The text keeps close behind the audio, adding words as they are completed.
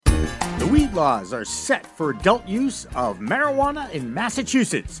The weed laws are set for adult use of marijuana in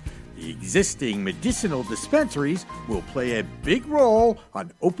Massachusetts. The existing medicinal dispensaries will play a big role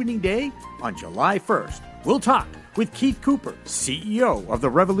on opening day on July 1st. We'll talk with Keith Cooper, CEO of the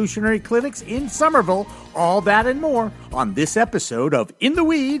Revolutionary Clinics in Somerville. All that and more on this episode of In the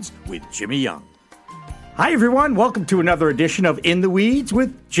Weeds with Jimmy Young. Hi, everyone. Welcome to another edition of In the Weeds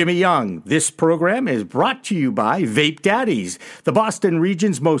with Jimmy Young. This program is brought to you by Vape Daddies, the Boston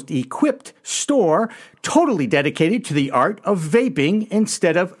region's most equipped store, totally dedicated to the art of vaping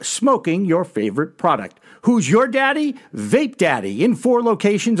instead of smoking your favorite product. Who's your daddy? Vape Daddy, in 4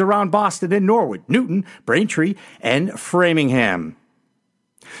 locations around Boston and Norwood, Newton, Braintree, and Framingham.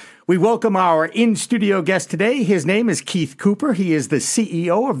 We welcome our in-studio guest today. His name is Keith Cooper. He is the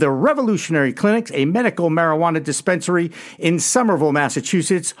CEO of the Revolutionary Clinics, a medical marijuana dispensary in Somerville,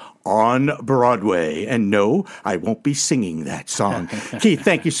 Massachusetts, on Broadway. And no, I won't be singing that song. Keith,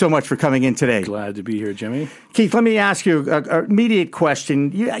 thank you so much for coming in today. Glad to be here, Jimmy. Keith, let me ask you an immediate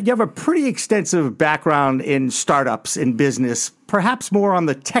question. You have a pretty extensive background in startups, in business, perhaps more on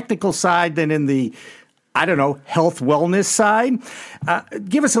the technical side than in the health wellness side.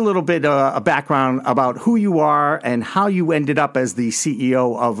 Give us a little bit a background about who you are and how you ended up as the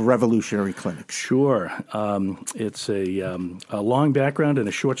CEO of Revolutionary Clinics. Sure. It's a long background and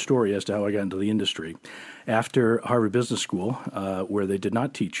a short story as to how I got into the industry. After Harvard Business School, where they did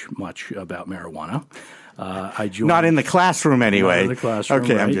not teach much about marijuana, I joined. Not in the classroom, anyway. Not in the classroom,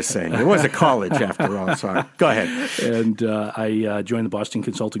 okay, right? I'm just saying. It was a college, after all. Sorry. Go ahead. And I joined the Boston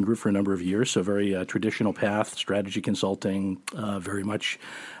Consulting Group for a number of years, so very traditional path, strategy consulting, very much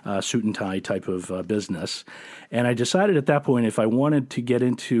suit and tie type of business. And I decided at that point, if I wanted to get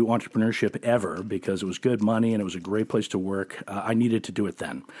into entrepreneurship ever, because it was good money and it was a great place to work, I needed to do it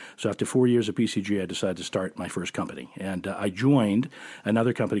then. So after 4 years at PCG, I decided to start my first company. And I joined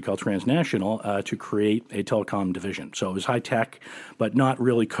another company called Transnational to create a telecom division. So it was high tech, but not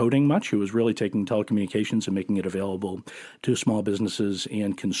really coding much. It was really taking telecommunications and making it available to small businesses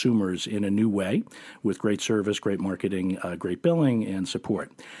and consumers in a new way with great service, great marketing, great billing, and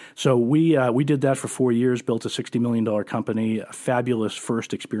support. So we did that for 4 years, built a $60 million company, a fabulous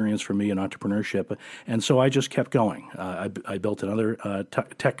first experience for me in entrepreneurship. And so I just kept going. I built another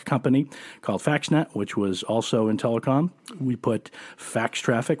tech company called FaxNet, which was also in telecom. We put fax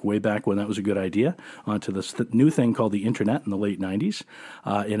traffic way back when that was a good idea onto this new thing called the internet in the late 90s,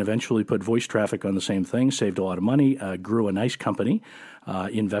 and eventually put voice traffic on the same thing, saved a lot of money, grew a nice company,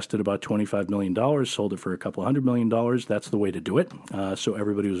 invested about $25 million, sold it for a couple $100 million. That's the way to do it. So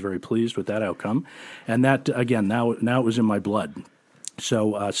everybody was very pleased with that outcome. And that, again, now it was in my blood.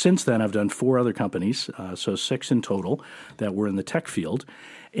 So since then, I've done 4 other companies, so 6 in total that were in the tech field.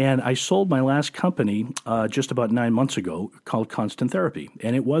 And I sold my last company just about 9 months ago called Constant Therapy.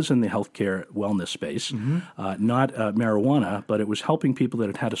 And it was in the healthcare wellness space, not marijuana, but it was helping people that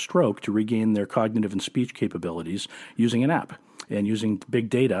had had a stroke to regain their cognitive and speech capabilities using an app and using big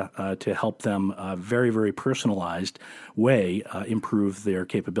data to help them very, very personalized way improve their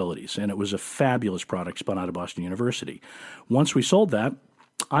capabilities. And it was a fabulous product spun out of Boston University. Once we sold that,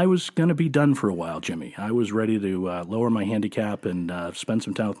 I was going to be done for a while, Jimmy. I was ready to lower my handicap and spend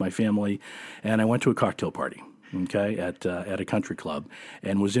some time with my family, and I went to a cocktail party. At a country club,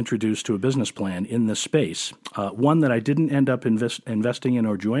 and was introduced to a business plan in this space, one that I didn't end up investing in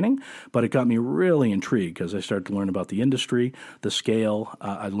or joining, but it got me really intrigued because I started to learn about the industry, the scale.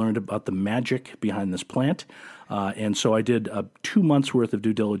 I learned about the magic behind this plant. And so I did 2 months' worth of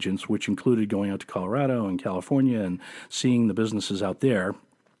due diligence, which included going out to Colorado and California and seeing the businesses out there,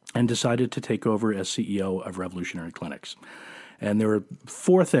 and decided to take over as CEO of Revolutionary Clinics. And there were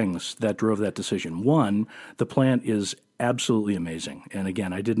 4 things that drove that decision. 1, the plant is absolutely amazing. And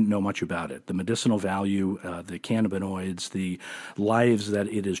again, I didn't know much about it. The medicinal value, the cannabinoids, the lives that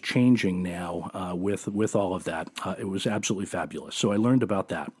it is changing now with all of that, it was absolutely fabulous. So I learned about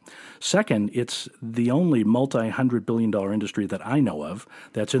that. Second, it's the only multi-$100 billion industry that I know of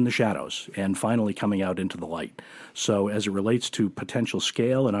that's in the shadows and finally coming out into the light. So as it relates to potential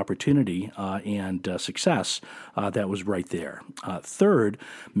scale and opportunity and success, that was right there. Third,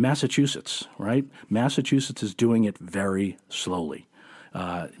 Massachusetts, right? Massachusetts is doing it very slowly.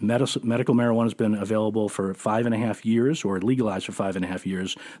 Medical marijuana has been available for 5.5 years, or legalized for 5.5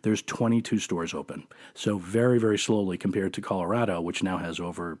 years. There's 22 stores open. So very, very slowly compared to Colorado, which now has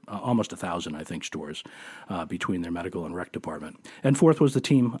over almost 1,000, I think, stores between their medical and rec department. And fourth was the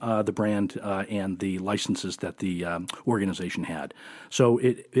team, the brand, and the licenses that the organization had. So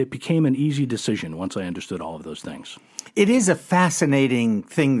it became an easy decision once I understood all of those things. It is a fascinating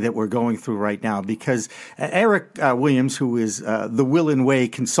thing that we're going through right now because Eric Williams, who is the Will in Alan Way,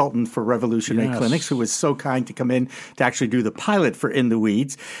 consultant for Revolutionary Clinics, who was so kind to come in to actually do the pilot for In the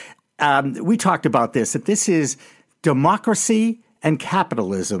Weeds. We talked about this, that this is democracy and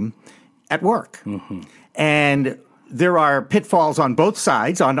capitalism at work. And there are pitfalls on both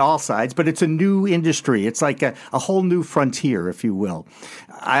sides, on all sides, but it's a new industry. It's like a whole new frontier, if you will.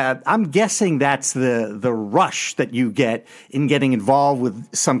 I'm guessing that's the rush that you get in getting involved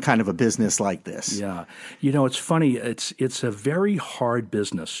with some kind of a business like this. Yeah. You know, it's funny. It's a very hard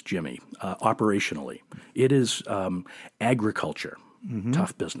business, Jimmy, operationally. It is agriculture.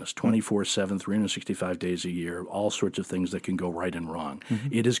 Tough business, 24/7, 365 days a year, all sorts of things that can go right and wrong.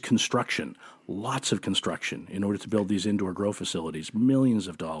 It is construction, lots of construction in order to build these indoor grow facilities, millions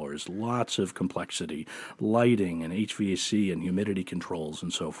of dollars, lots of complexity, lighting and HVAC and humidity controls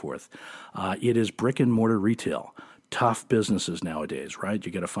and so forth. It is brick and mortar retail. Tough businesses nowadays, right? You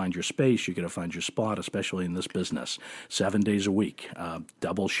got to find your space. You got to find your spot, especially in this business. 7 days a week,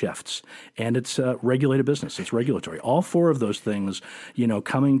 double shifts, and it's a regulated business. It's regulatory. All four of those things,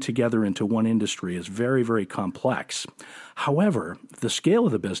 coming together into one industry is very, very complex. However, the scale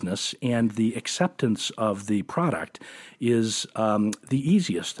of the business and the acceptance of the product is the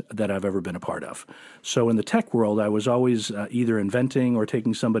easiest that I've ever been a part of. So in the tech world, I was always either inventing or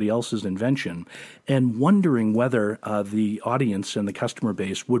taking somebody else's invention and wondering whether the audience and the customer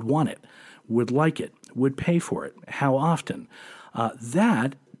base would want it, would like it, would pay for it, how often.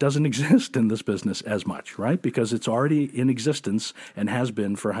 That doesn't exist in this business as much, right? Because it's already in existence and has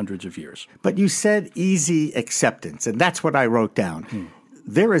been for hundreds of years. But you said easy acceptance, and that's what I wrote down.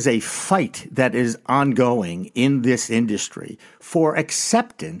 There is a fight that is ongoing in this industry for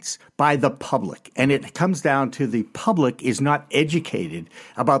acceptance by the public. And it comes down to the public is not educated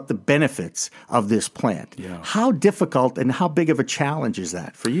about the benefits of this plant. Yeah. How difficult and how big of a challenge is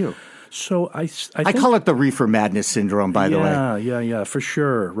that for you? So I call it the reefer madness syndrome, by the way. Yeah, for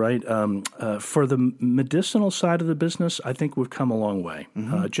sure, right? For the medicinal side of the business, I think we've come a long way.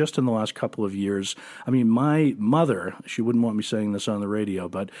 Just in the last couple of years. I mean, my mother, she wouldn't want me saying this on the radio,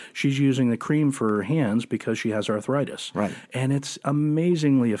 but she's using the cream for her hands because she has arthritis. Right. And it's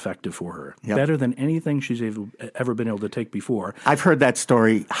amazingly effective for her. Yep. Better than anything she's ever been able to take before. I've heard that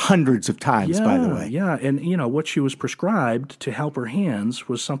story hundreds of times, by the way. Yeah, and what she was prescribed to help her hands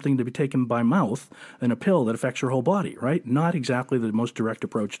was something to be taken by mouth and a pill that affects her whole body, right? Not exactly the most direct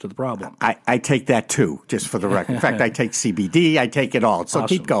approach to the problem. I take that too, just for the record. In fact, I take CBD, I take it all. So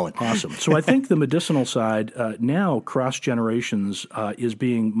Awesome. Keep going. Awesome. So I think the medicinal side now, cross generations, is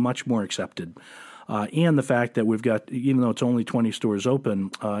being much more accepted. And the fact that we've got, even though it's only 20 stores open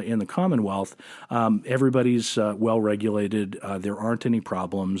in the Commonwealth, everybody's well-regulated. There aren't any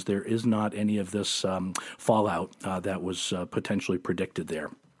problems. There is not any of this fallout that was potentially predicted there.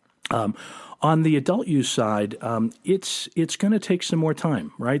 On the adult use side, it's going to take some more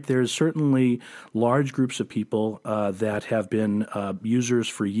time, right? There's certainly large groups of people that have been users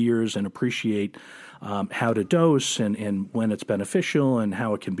for years and appreciate how to dose and when it's beneficial and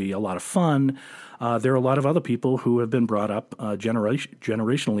how it can be a lot of fun. There are a lot of other people who have been brought up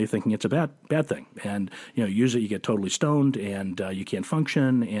generationally thinking it's a bad thing. And, use it, you get totally stoned and you can't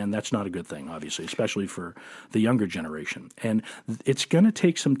function, and that's not a good thing, obviously, especially for the younger generation. And it's going to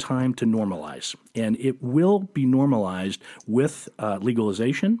take some time to normalize. And it will be normalized with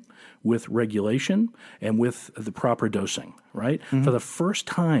legalization, with regulation, and with the proper dosing, right? For the first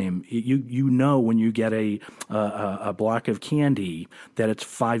time, you know when you get a block of candy that it's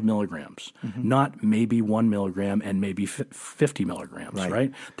 5 milligrams, not maybe 1 milligram and maybe 50 milligrams,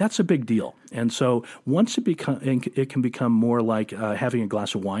 right? That's a big deal. And so once it can become more like having a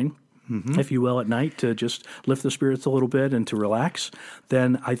glass of wine, if you will, at night to just lift the spirits a little bit and to relax,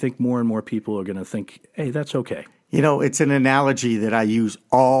 then I think more and more people are going to think, hey, that's okay. It's an analogy that I use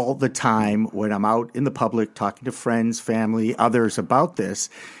all the time when I'm out in the public talking to friends, family, others about this.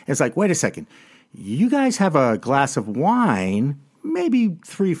 It's like, wait a second, you guys have a glass of wine maybe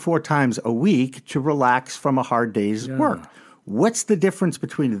 3-4 times a week to relax from a hard day's work. What's the difference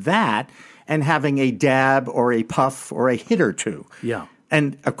between that and having a dab or a puff or a hit or two? Yeah.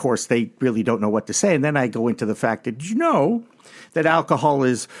 And, of course, they really don't know what to say. And then I go into the fact that, did you know that alcohol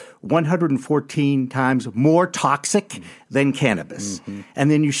is 114 times more toxic than cannabis? And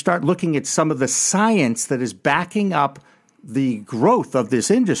then you start looking at some of the science that is backing up the growth of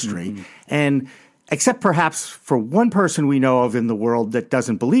this industry. And except perhaps for one person we know of in the world that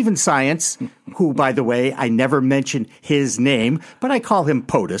doesn't believe in science, who, by the way, I never mention his name, but I call him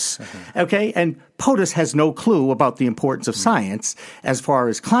POTUS, okay? And POTUS has no clue about the importance of science as far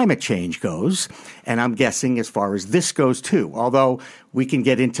as climate change goes, and I'm guessing as far as this goes too, although we can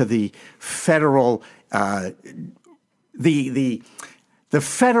get into the federal, the the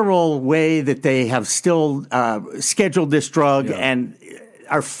federal way that they have still scheduled this drug and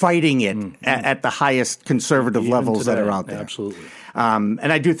are fighting it at the highest conservative levels that are out there. Absolutely.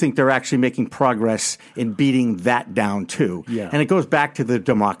 And I do think they're actually making progress in beating that down, too. Yeah. And it goes back to the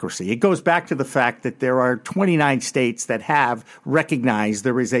democracy. It goes back to the fact that there are 29 states that have recognized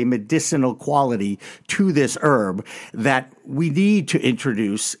there is a medicinal quality to this herb that we need to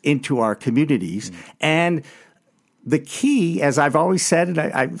introduce into our communities. And the key, as I've always said, and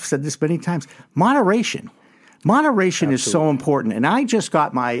I've said this many times, moderation. Moderation is so important. And I just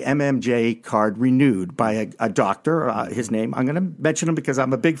got my MMJ card renewed by a doctor, his name. I'm going to mention him because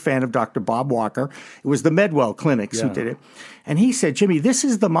I'm a big fan of Dr. Bob Walker. It was the Medwell Clinics who did it. And he said, Jimmy, this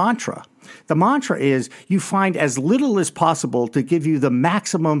is the mantra. The mantra is you find as little as possible to give you the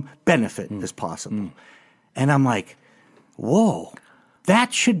maximum benefit as possible. And I'm like, whoa.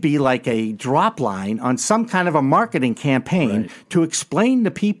 That should be like a drop line on some kind of a marketing campaign to explain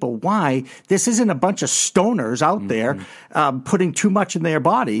to people why this isn't a bunch of stoners out there putting too much in their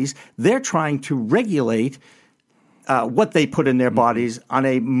bodies. They're trying to regulate what they put in their bodies on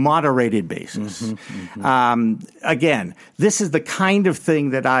a moderated basis. Again, this is the kind of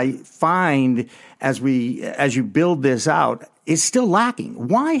thing that I find as you build this out is still lacking.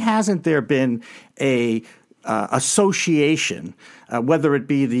 Why hasn't there been a association, whether it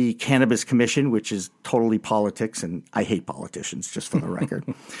be the Cannabis Commission, which is totally politics, and I hate politicians, just for the record.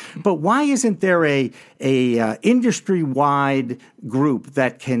 But why isn't there a industry-wide group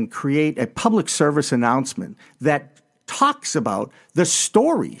that can create a public service announcement that talks about the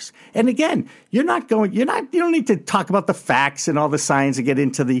stories? And again, you don't need to talk about the facts and all the science and get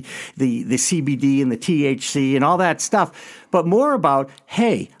into the CBD and the THC and all that stuff, but more about,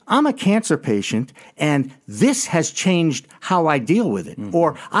 hey, I'm a cancer patient and this has changed how I deal with it.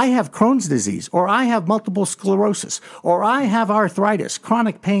 Or I have Crohn's disease, or I have multiple sclerosis, or I have arthritis,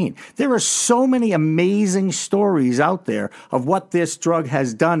 chronic pain. There are so many amazing stories out there of what this drug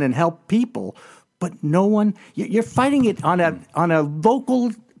has done and helped people. But no one, you're fighting it on a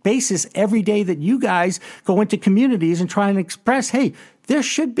local basis every day that you guys go into communities and try and express, hey, there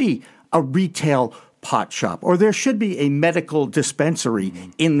should be a retail pot shop or there should be a medical dispensary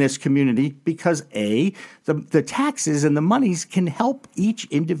in this community because the taxes and the monies can help each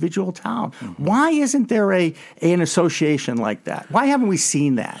individual town. Why isn't there an association like that? Why haven't we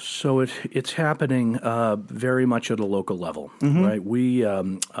seen that? So it's happening very much at a local level, right? We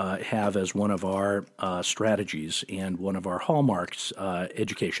have as one of our strategies and one of our hallmarks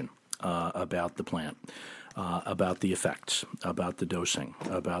education about the plant. About the effects, about the dosing,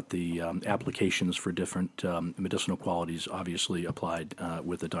 about the applications for different medicinal qualities, obviously applied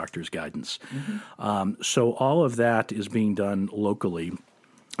with the doctor's guidance. So all of that is being done locally.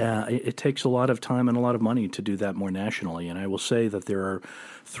 It takes a lot of time and a lot of money to do that more nationally. And I will say that there are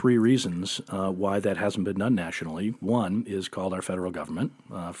three reasons why that hasn't been done nationally. One is called our federal government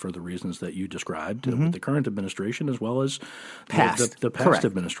for the reasons that you described with the current administration as well as the past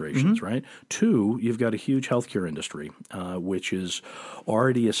administrations, right? Two, you've got a huge healthcare industry, which is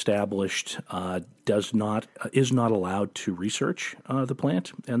already established, is not allowed to research the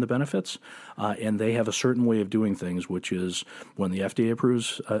plant and the benefits. And they have a certain way of doing things, which is when the FDA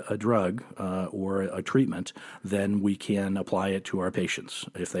approves a drug or a treatment, then we can apply it to our patients.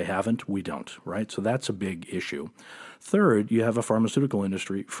 If they haven't, we don't, right? So that's a big issue. Third, you have a pharmaceutical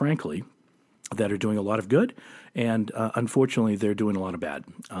industry, frankly, that are doing a lot of good, and unfortunately, they're doing a lot of bad,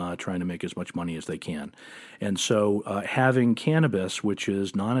 trying to make as much money as they can. And so having cannabis, which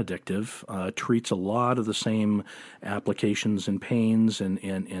is non-addictive, treats a lot of the same applications and pains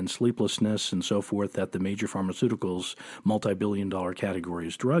and sleeplessness and so forth that the major pharmaceuticals, multi-billion-dollar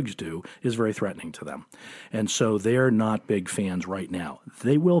categories drugs do, is very threatening to them. And so they're not big fans right now.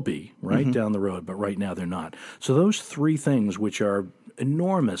 They will be down the road, but right now they're not. So those three things, which are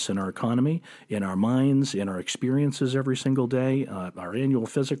enormous in our economy, in our minds, in our experiences every single day, our annual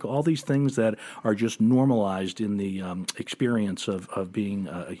physical, all these things that are just normalized in the experience of being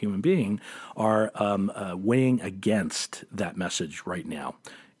a human being are weighing against that message right now.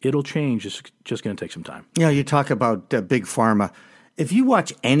 It'll change. It's just going to take some time. Yeah, you talk about big pharma. If you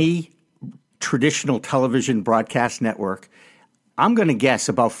watch any traditional television broadcast network, I'm going to guess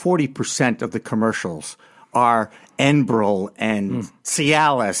about 40% of the commercials are Enbrel and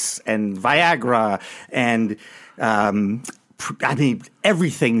Cialis and Viagra and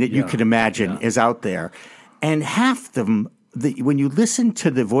everything that you could imagine is out there. And half them, when you listen to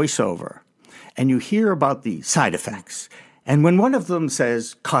the voiceover and you hear about the side effects, and when one of them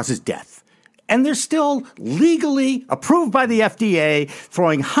says causes death, and they're still legally approved by the FDA,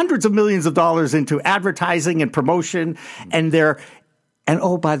 throwing hundreds of millions of dollars into advertising and promotion, and And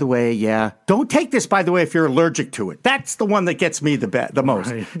oh, by the way, don't take this, by the way, if you're allergic to it. That's the one that gets me the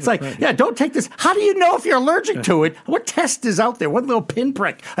most. Right. It's like, don't take this. How do you know if you're allergic to it? What test is out there? What little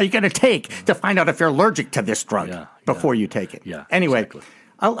pinprick are you going to take to find out if you're allergic to this drug before you take it? Yeah, anyway. Exactly.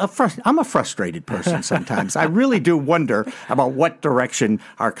 I'm a frustrated person sometimes. I really do wonder about what direction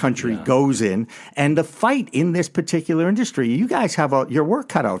our country goes in. And the fight in this particular industry, you guys have your work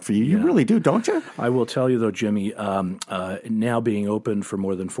cut out for you. You really do, don't you? I will tell you, though, Jimmy, now being open for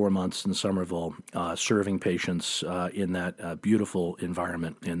more than 4 months in Somerville, serving patients in that beautiful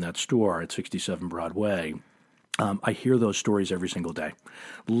environment in that store at 67 Broadway, I hear those stories every single day.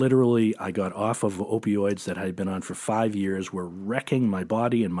 Literally, I got off of opioids that I had been on for 5 years, were wrecking my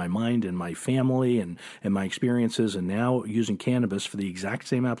body and my mind and my family and my experiences, and now using cannabis for the exact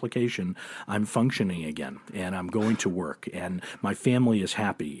same application, I'm functioning again, and I'm going to work, and my family is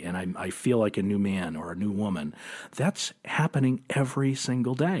happy, and I feel like a new man or a new woman. That's happening every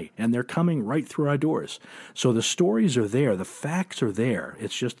single day, and they're coming right through our doors. So the stories are there, the facts are there.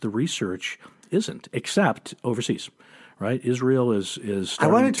 It's just the research isn't, except overseas, right? Israel is I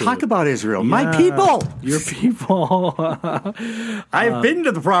want to talk about Israel. My people! Your people. I've been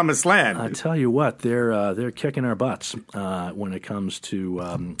to the Promised Land. I tell you what, they're kicking our butts when it comes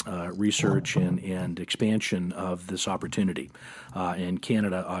to research and expansion of this opportunity. And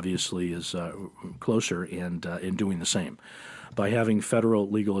Canada obviously is closer and in doing the same. By having federal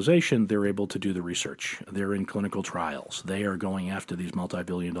legalization, they're able to do the research. They're in clinical trials. They are going after these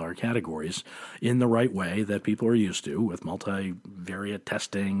multi-billion-dollar categories in the right way that people are used to, with multivariate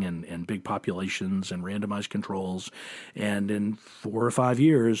testing and big populations and randomized controls. And in 4 or 5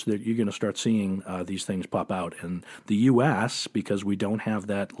 years, you're going to start seeing these things pop out. And the U.S., because we don't have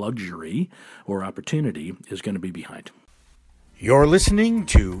that luxury or opportunity, is going to be behind. You're listening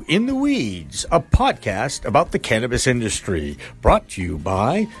to In the Weeds, a podcast about the cannabis industry, brought to you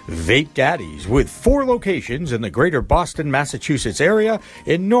by Vape Daddies, with 4 locations in the greater Boston, Massachusetts area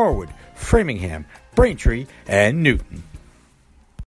in Norwood, Framingham, Braintree, and Newton.